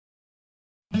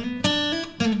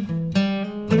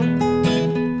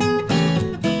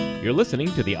You're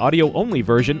listening to the audio-only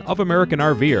version of American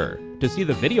RVer. To see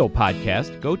the video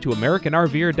podcast, go to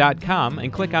AmericanRVer.com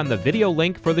and click on the video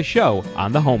link for the show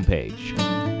on the homepage.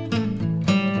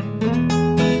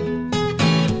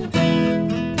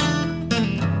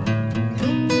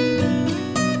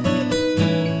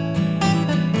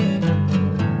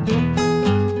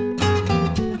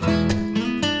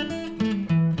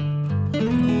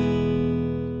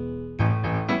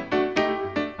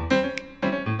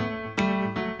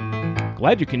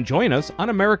 Glad you can join us on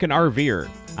American RVer.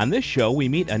 On this show, we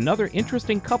meet another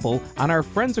interesting couple on our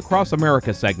Friends Across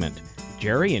America segment.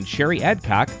 Jerry and Sherry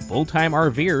Adcock, full-time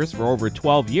RVers for over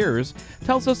 12 years,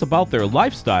 tells us about their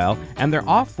lifestyle and their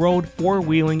off-road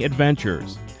four-wheeling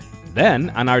adventures. Then,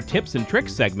 on our Tips and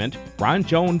Tricks segment, Ron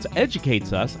Jones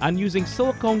educates us on using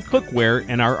silicone cookware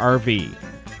in our RV.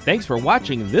 Thanks for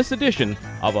watching this edition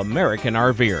of American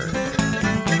RVer.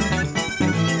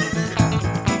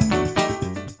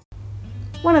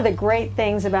 One of the great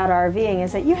things about RVing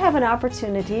is that you have an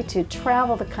opportunity to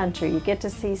travel the country. You get to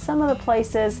see some of the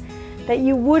places that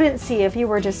you wouldn't see if you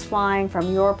were just flying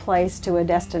from your place to a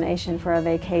destination for a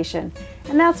vacation.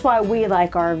 And that's why we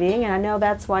like RVing, and I know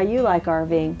that's why you like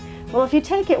RVing. Well, if you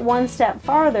take it one step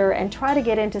farther and try to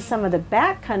get into some of the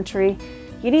backcountry,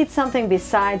 you need something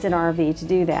besides an RV to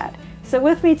do that. So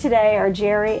with me today are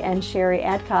Jerry and Sherry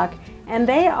Adcock, and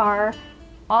they are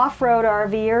off-road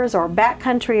RVers or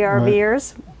backcountry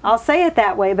RVers. Right. I'll say it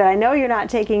that way, but I know you're not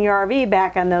taking your RV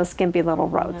back on those skimpy little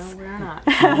roads. No, we're not.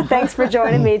 Thanks for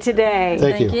joining me today.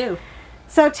 Thank you.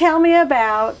 So tell me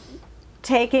about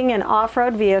taking an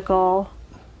off-road vehicle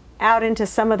out into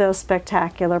some of those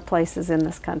spectacular places in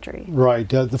this country. Right.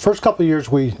 The first couple of years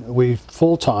we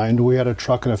full-timed. We had a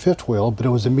truck and a fifth wheel, but it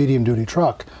was a medium-duty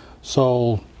truck.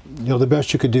 So, the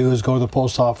best you could do is go to the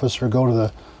post office or go to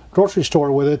the grocery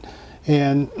store with it.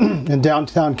 And in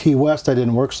downtown Key West, that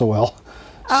didn't work so well.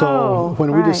 So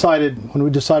when we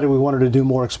decided we wanted to do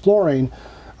more exploring,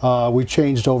 we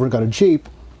changed over and got a Jeep,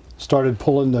 started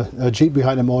pulling a Jeep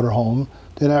behind a motorhome.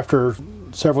 Then after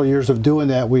several years of doing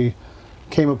that, we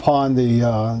came upon the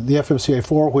FMCA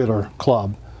four-wheeler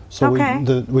club. So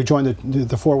we joined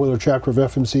the four-wheeler chapter of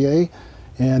FMCA,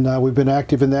 and we've been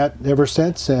active in that ever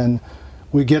since. And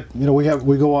we get,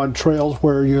 we go on trails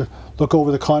where you look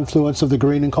over the confluence of the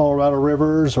Green and Colorado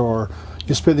rivers, or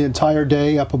you spend the entire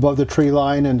day up above the tree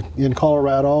line in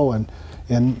Colorado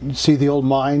and see the old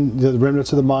mine, the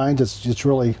remnants of the mines. It's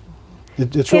really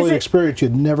an experience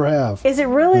you'd never have. Is it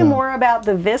really more about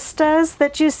the vistas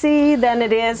that you see than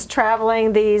it is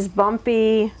traveling these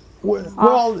bumpy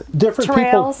different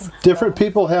trails? Different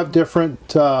people have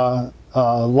different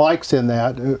likes in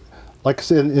that. Like I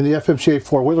said, in the FMCA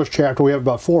four-wheelers chapter, we have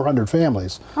about 400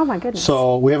 families. Oh my goodness.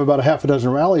 So we have about a half a dozen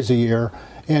rallies a year.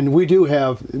 And we do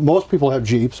have, most people have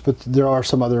Jeeps, but there are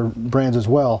some other brands as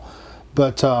well.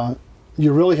 But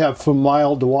you really have from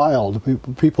wild to wild.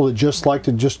 People that just like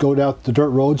to just go down the dirt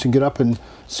roads and get up and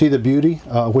see the beauty,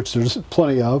 which there's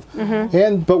plenty of.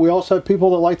 Mm-hmm. But we also have people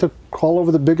that like to crawl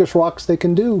over the biggest rocks they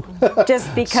can do.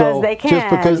 Just because they can. Just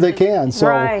because they can. So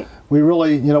right. We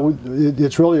really,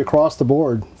 it's really across the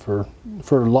board for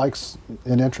likes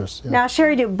and interests. Yeah. Now,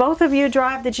 Sherry, do both of you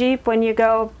drive the Jeep when you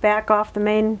go back off the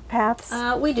main paths?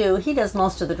 We do. He does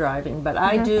most of the driving, but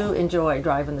I do enjoy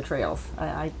driving the trails.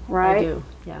 I do.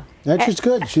 Yeah. And she's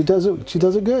good. She does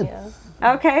it good.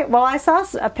 Yeah. Okay. Well, I saw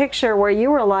a picture where you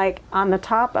were like on the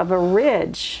top of a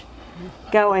ridge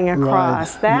going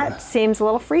across. Right. That seems a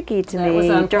little freaky to me. It was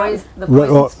on the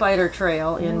Poison Spider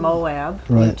Trail in Moab,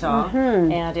 Utah,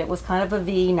 and it was kind of a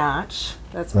V notch.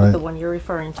 That's what the one you're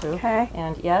referring to. Okay.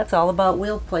 And it's all about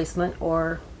wheel placement,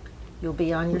 or you'll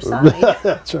be on your side.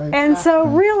 That's right. And so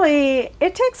really,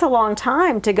 it takes a long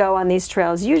time to go on these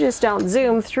trails. You just don't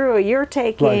zoom through. You're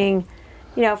taking,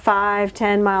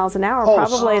 5-10 miles an hour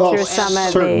probably through some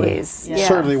of these. Yes.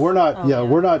 Certainly, we're not.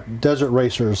 We're not desert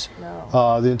racers.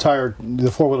 No.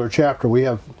 The four-wheeler chapter, we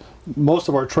have most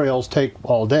of our trails take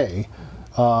all day.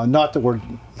 Not that we're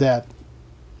that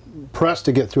pressed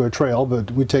to get through a trail,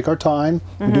 but we take our time.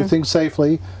 We do things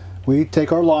safely. We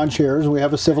take our lawn chairs. We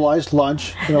have a civilized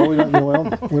lunch. We don't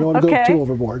want to go too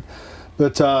overboard.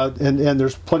 But and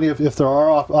there's plenty of, if there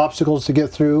are obstacles to get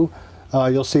through,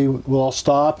 you'll see we'll all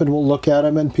stop and we'll look at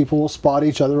them, and people will spot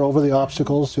each other over the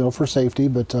obstacles, for safety.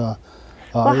 But well,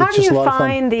 how do you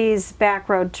find these back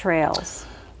road trails?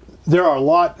 There are a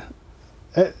lot.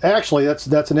 Actually,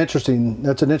 that's an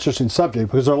interesting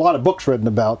subject, because there are a lot of books written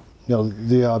about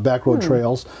the back road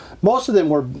trails. Most of them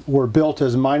were built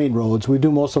as mining roads. We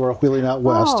do most of our wheeling out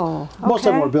west. Oh, okay. Most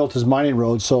of them were built as mining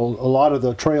roads, so a lot of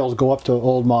the trails go up to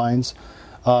old mines.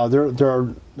 There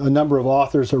are a number of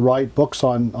authors that write books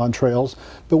on trails,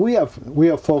 but we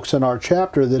have folks in our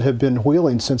chapter that have been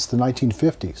wheeling since the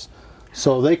 1950s,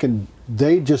 so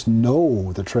they just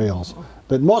know the trails.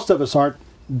 But most of us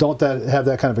don't have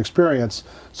that kind of experience.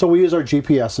 So we use our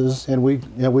GPSs, and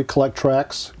we collect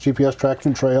tracks, GPS tracks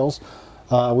from trails.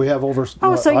 We have over.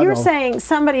 Oh, so you're saying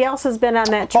somebody else has been on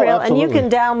that trail, and you can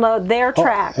download their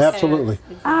tracks? Absolutely.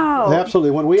 Oh,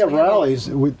 absolutely. When we have rallies,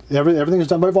 everything is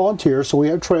done by volunteers. So we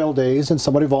have trail days, and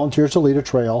somebody volunteers to lead a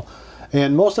trail.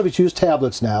 And most of us use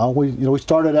tablets now. We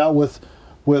started out with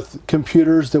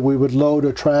computers that we would load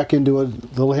a track into a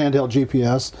little handheld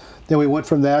GPS. Then we went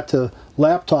from that to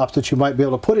laptops that you might be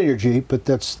able to put in your Jeep, but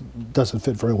that doesn't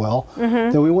fit very well.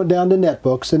 Then we went down to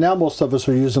netbooks, and now most of us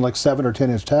are using like 7 or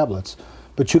 10-inch tablets.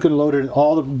 But you can load it in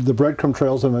all the breadcrumb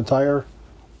trails of an entire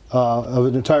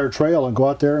trail and go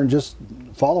out there and just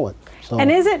follow it. So. And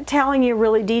is it telling you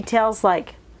really details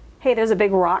like, hey, there's a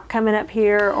big rock coming up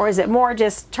here, or is it more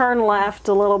just turn left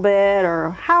a little bit,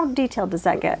 or how detailed does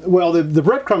that get? Well, the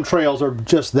breadcrumb trails are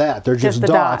just that. They're just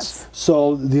dots.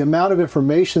 So the amount of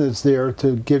information that's there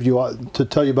to give you to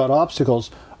tell you about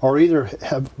obstacles are either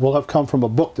will have come from a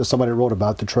book that somebody wrote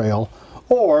about the trail,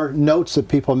 or notes that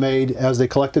people made as they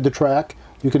collected the track.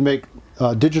 You can make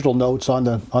digital notes on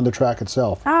the track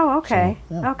itself. Oh, okay.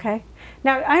 So, yeah. Okay.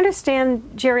 Now, I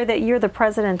understand, Jerry, that you're the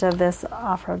president of this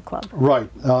off-road club. Right.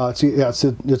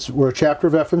 We're a chapter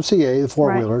of FMCA, the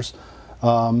four-wheelers.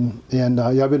 Right.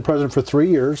 I've been president for 3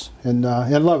 years and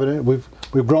loving it. We've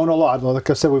grown a lot.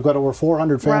 Like I said, we've got over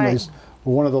 400 families. Right.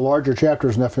 We're one of the larger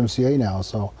chapters in FMCA now,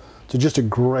 so it's just a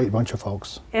great bunch of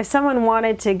folks. If someone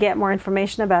wanted to get more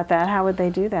information about that, how would they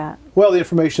do that? Well, the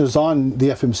information is on the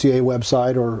FMCA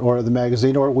website or the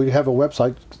magazine, or we have a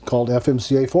website called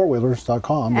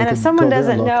fmca4wheelers.com. And if someone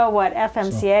doesn't know what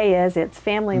FMCA is, it's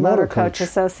Family Motor Coach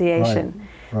Association.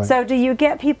 Right. So do you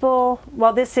get people,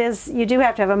 you do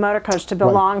have to have a motor coach to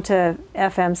belong to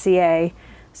FMCA,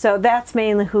 so that's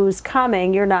mainly who's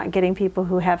coming. You're not getting people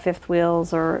who have fifth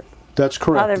wheels or That's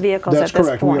correct. other vehicles That's at this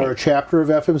correct. point. We are a chapter of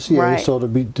FMCA, Right. so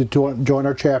to join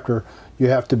our chapter, you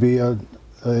have to be a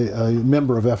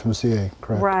member of FMCA,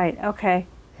 correct? Right, okay.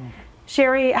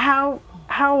 Sherry, how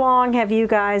long have you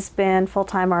guys been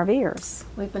full-time RVers?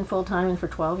 We've been full-timing for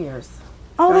 12 years.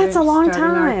 Oh, that's a long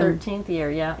starting time. Our 13th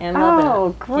year, yeah, and loving it.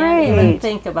 Oh, great. Can't even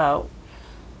think about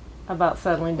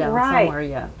settling down Right. somewhere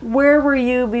yet. Where were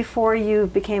you before you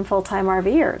became full-time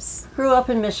RVers? Grew up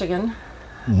in Michigan.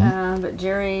 But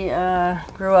Jerry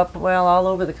grew up, all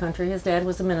over the country. His dad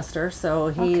was a minister, so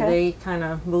they kind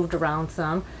of moved around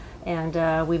some.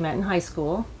 And we met in high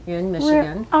school in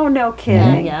Michigan. Oh, no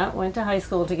kidding. Went to high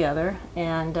school together.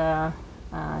 And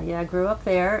grew up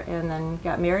there and then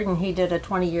got married. And he did a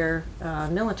 20-year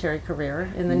military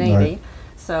career in the Navy. Right.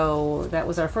 So that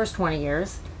was our first 20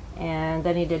 years. And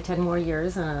then he did 10 more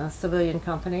years in a civilian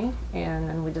company. And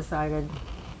then we decided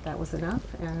that was enough,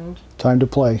 and Time to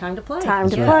play. time to play. Time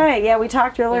to play. Yeah, we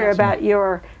talked earlier about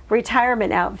your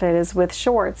retirement outfit is with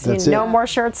shorts. That's No it. more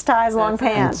shirts, ties, long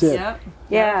pants. That's it. Yep.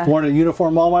 Yeah. Worn a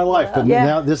uniform all my life, but Yeah.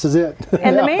 now this is it.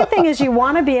 And the main thing is you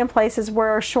want to be in places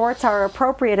where shorts are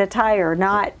appropriate attire,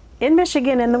 not in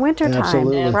Michigan in the wintertime,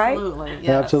 Absolutely. right? Absolutely.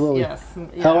 Yes. Absolutely. Yes.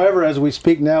 Yeah. However, as we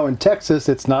speak now in Texas,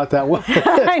 it's not that warm.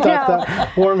 It's not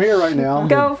that warm here right now.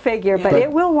 Go figure, but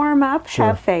it will warm up. Sure.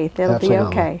 Have faith. It'll be Absolutely.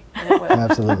 okay.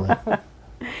 Absolutely.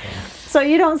 So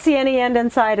you don't see any end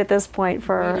in sight at this point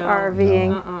for We don't.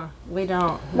 RVing. We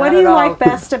don't. What Not do you at all. like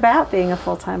best about being a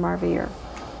full-time RVer?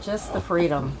 Just the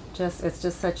freedom. It's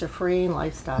just such a freeing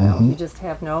lifestyle. You just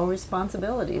have no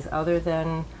responsibilities other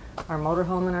than our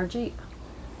motorhome and our Jeep.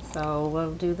 So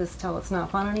we'll do this till it's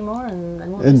not fun anymore, and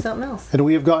then we'll do something else. And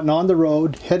we have gotten on the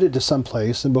road, headed to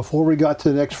someplace, and before we got to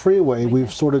the next freeway,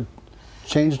 we've sort of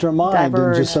changed our mind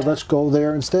and just said, let's go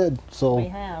there instead. So We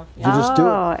have. you just do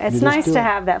it. It's You just nice do to it.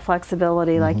 have that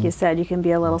flexibility, like you said. You can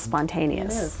be a little It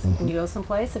spontaneous. is. And you go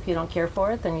someplace, if you don't care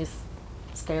for it, then you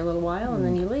stay a little while, and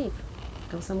then you leave.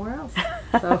 Go somewhere else.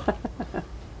 So,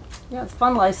 yeah, it's a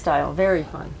fun lifestyle. Very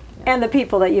fun. Yeah. And the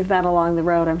people that you've met along the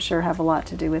road, I'm sure, have a lot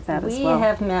to do with that as We well.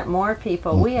 have met more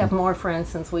people. We have more friends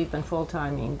since we've been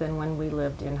full-timing than when we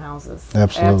lived in houses.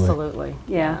 Absolutely. Absolutely.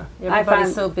 Yeah. I Everybody's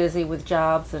find- so busy with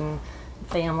jobs and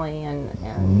family,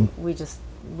 and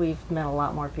we've met a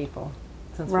lot more people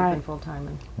since Right. we've been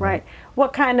full-timing. Right.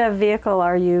 What kind of vehicle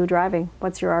are you driving?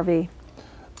 What's your RV?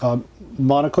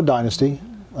 Monaco Dynasty.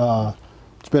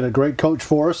 It's been a great coach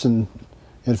for us, and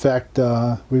in fact,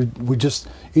 we just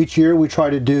each year we try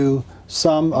to do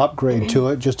some upgrade to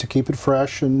it just to keep it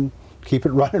fresh and keep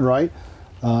it running right.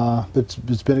 But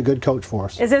it's been a good coach for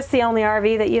us. Is this the only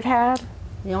RV that you've had?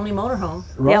 The only motorhome.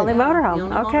 The only The motorhome.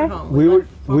 only Okay. motorhome.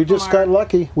 We just got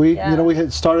lucky. We Yeah. we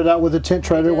had started out with a tent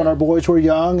trailer when our boys were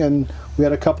young, and we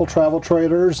had a couple travel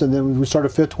trailers, and then we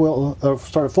started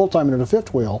started full time in a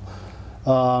fifth wheel,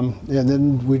 and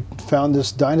then we found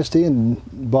this Dynasty and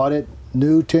bought it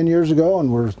new 10 years ago,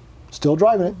 and we're still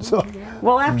driving it. So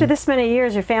Well, after this many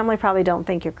years, your family probably don't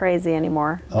think you're crazy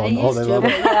anymore. They they used to, love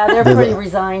but it. yeah, they're pretty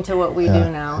resigned to what we do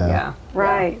now. yeah. Yeah.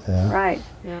 Right, Yeah. right.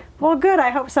 Yeah. Well, good. I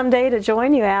hope someday to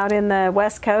join you out in the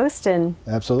West Coast and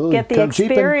Absolutely. get the Come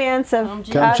jeeping. experience of Come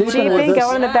jeeping with jeeping, us.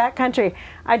 going in the Yeah. back country.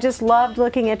 I just loved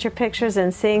looking at your pictures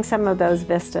and seeing some of those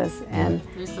vistas, and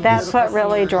There's some that's what beautiful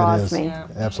really scenery. draws It is. me. Yeah.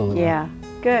 Absolutely. Yeah,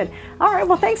 good. All right,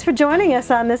 well, thanks for joining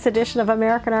us on this edition of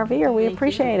American RVer. We Thank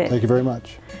appreciate it. Thank you very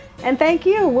much. And thank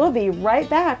you. We'll be right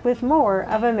back with more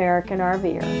of American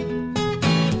RVer.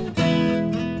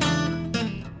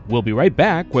 We'll be right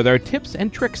back with our tips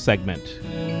and tricks segment.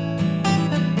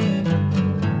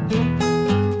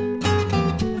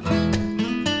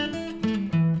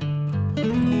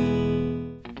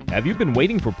 Have you been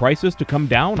waiting for prices to come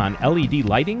down on LED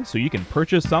lighting so you can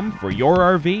purchase some for your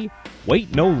RV?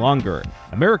 Wait no longer.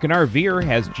 American RVer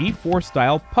has G4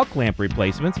 style puck lamp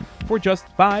replacements for just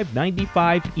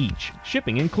 $5.95 each,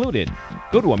 shipping included.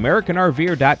 Go to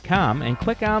AmericanRVer.com and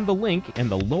click on the link in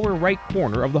the lower right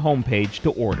corner of the homepage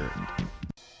to order.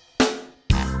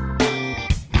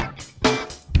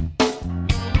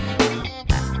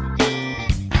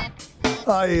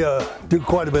 I do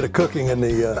quite a bit of cooking in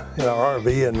our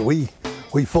RV, and we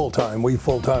full time. We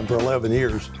full time for 11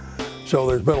 years, so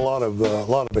there's been a lot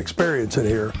of experience in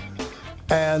here.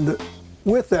 And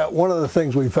with that, one of the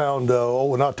things we found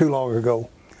not too long ago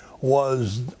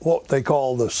was what they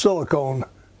call the silicone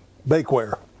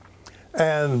bakeware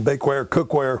and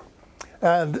cookware,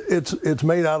 and it's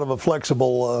made out of a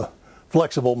flexible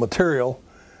material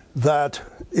that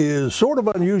is sort of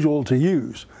unusual to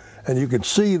use. And you can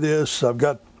see this. I've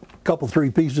got three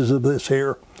pieces of this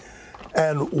here.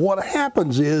 And what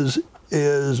happens is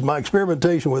my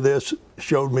experimentation with this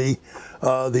showed me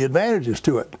the advantages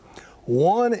to it.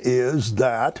 One is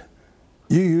that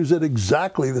you use it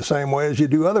exactly the same way as you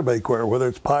do other bakeware, whether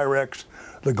it's Pyrex,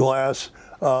 the glass,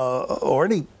 or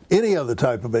any other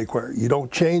type of bakeware. You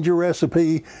don't change your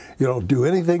recipe. You don't do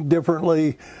anything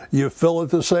differently. You fill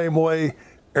it the same way.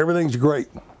 Everything's great.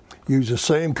 Use the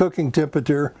same cooking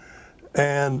temperature.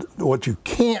 And what you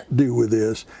can't do with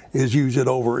this is use it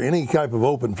over any type of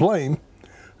open flame,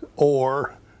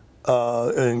 or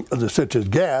such as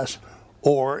gas,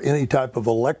 or any type of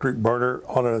electric burner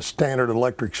on a standard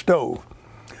electric stove.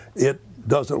 It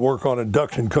doesn't work on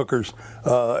induction cookers,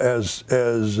 as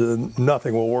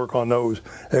nothing will work on those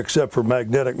except for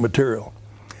magnetic material.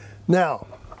 Now,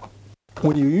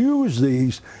 when you use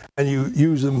these and you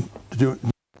use them to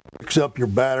mix up your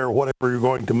batter, whatever you're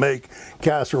going to make,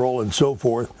 casserole and so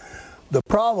forth, the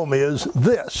problem is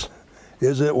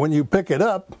that when you pick it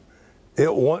up,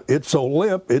 it's so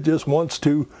limp, it just wants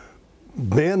to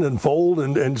bend and fold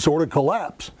and sort of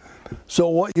collapse. So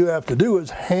what you have to do is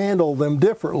handle them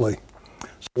differently.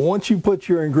 So once you put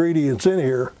your ingredients in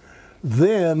here,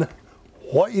 then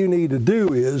what you need to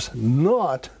do is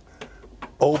not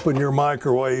open your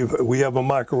microwave. We have a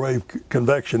microwave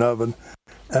convection oven,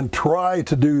 and try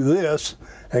to do this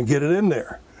and get it in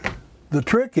there. The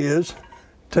trick is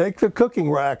take the cooking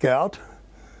rack out,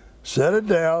 set it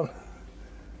down,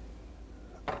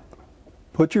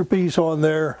 put your piece on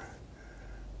there,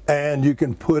 and you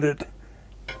can put it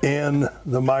in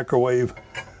the microwave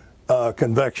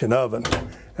convection oven,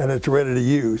 and it's ready to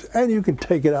use. And you can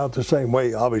take it out the same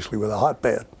way, obviously, with a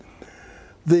hotbed.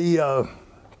 The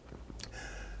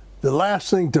last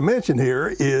thing to mention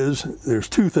here is there's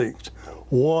two things.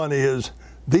 One is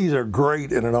these are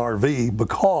great in an RV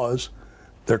because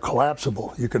they're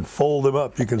collapsible. You can fold them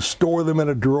up. You can store them in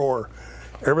a drawer.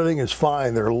 Everything is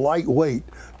fine. They're lightweight.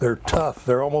 They're tough.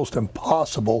 They're almost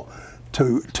impossible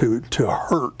to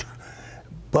hurt.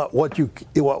 But what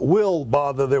will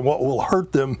bother them, what will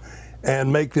hurt them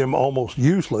and make them almost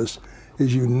useless,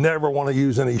 is you never want to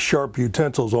use any sharp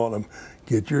utensils on them.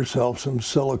 Get yourself some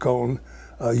silicone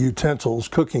utensils,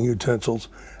 cooking utensils,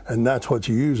 and that's what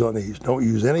you use on these. Don't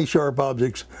use any sharp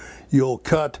objects. You'll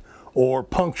cut or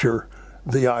puncture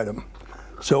the item.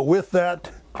 So with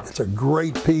that, it's a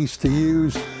great piece to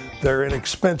use. They're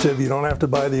inexpensive. You don't have to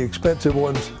buy the expensive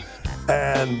ones,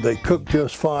 and they cook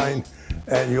just fine,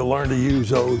 and you'll learn to use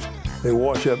those. They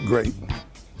wash up great.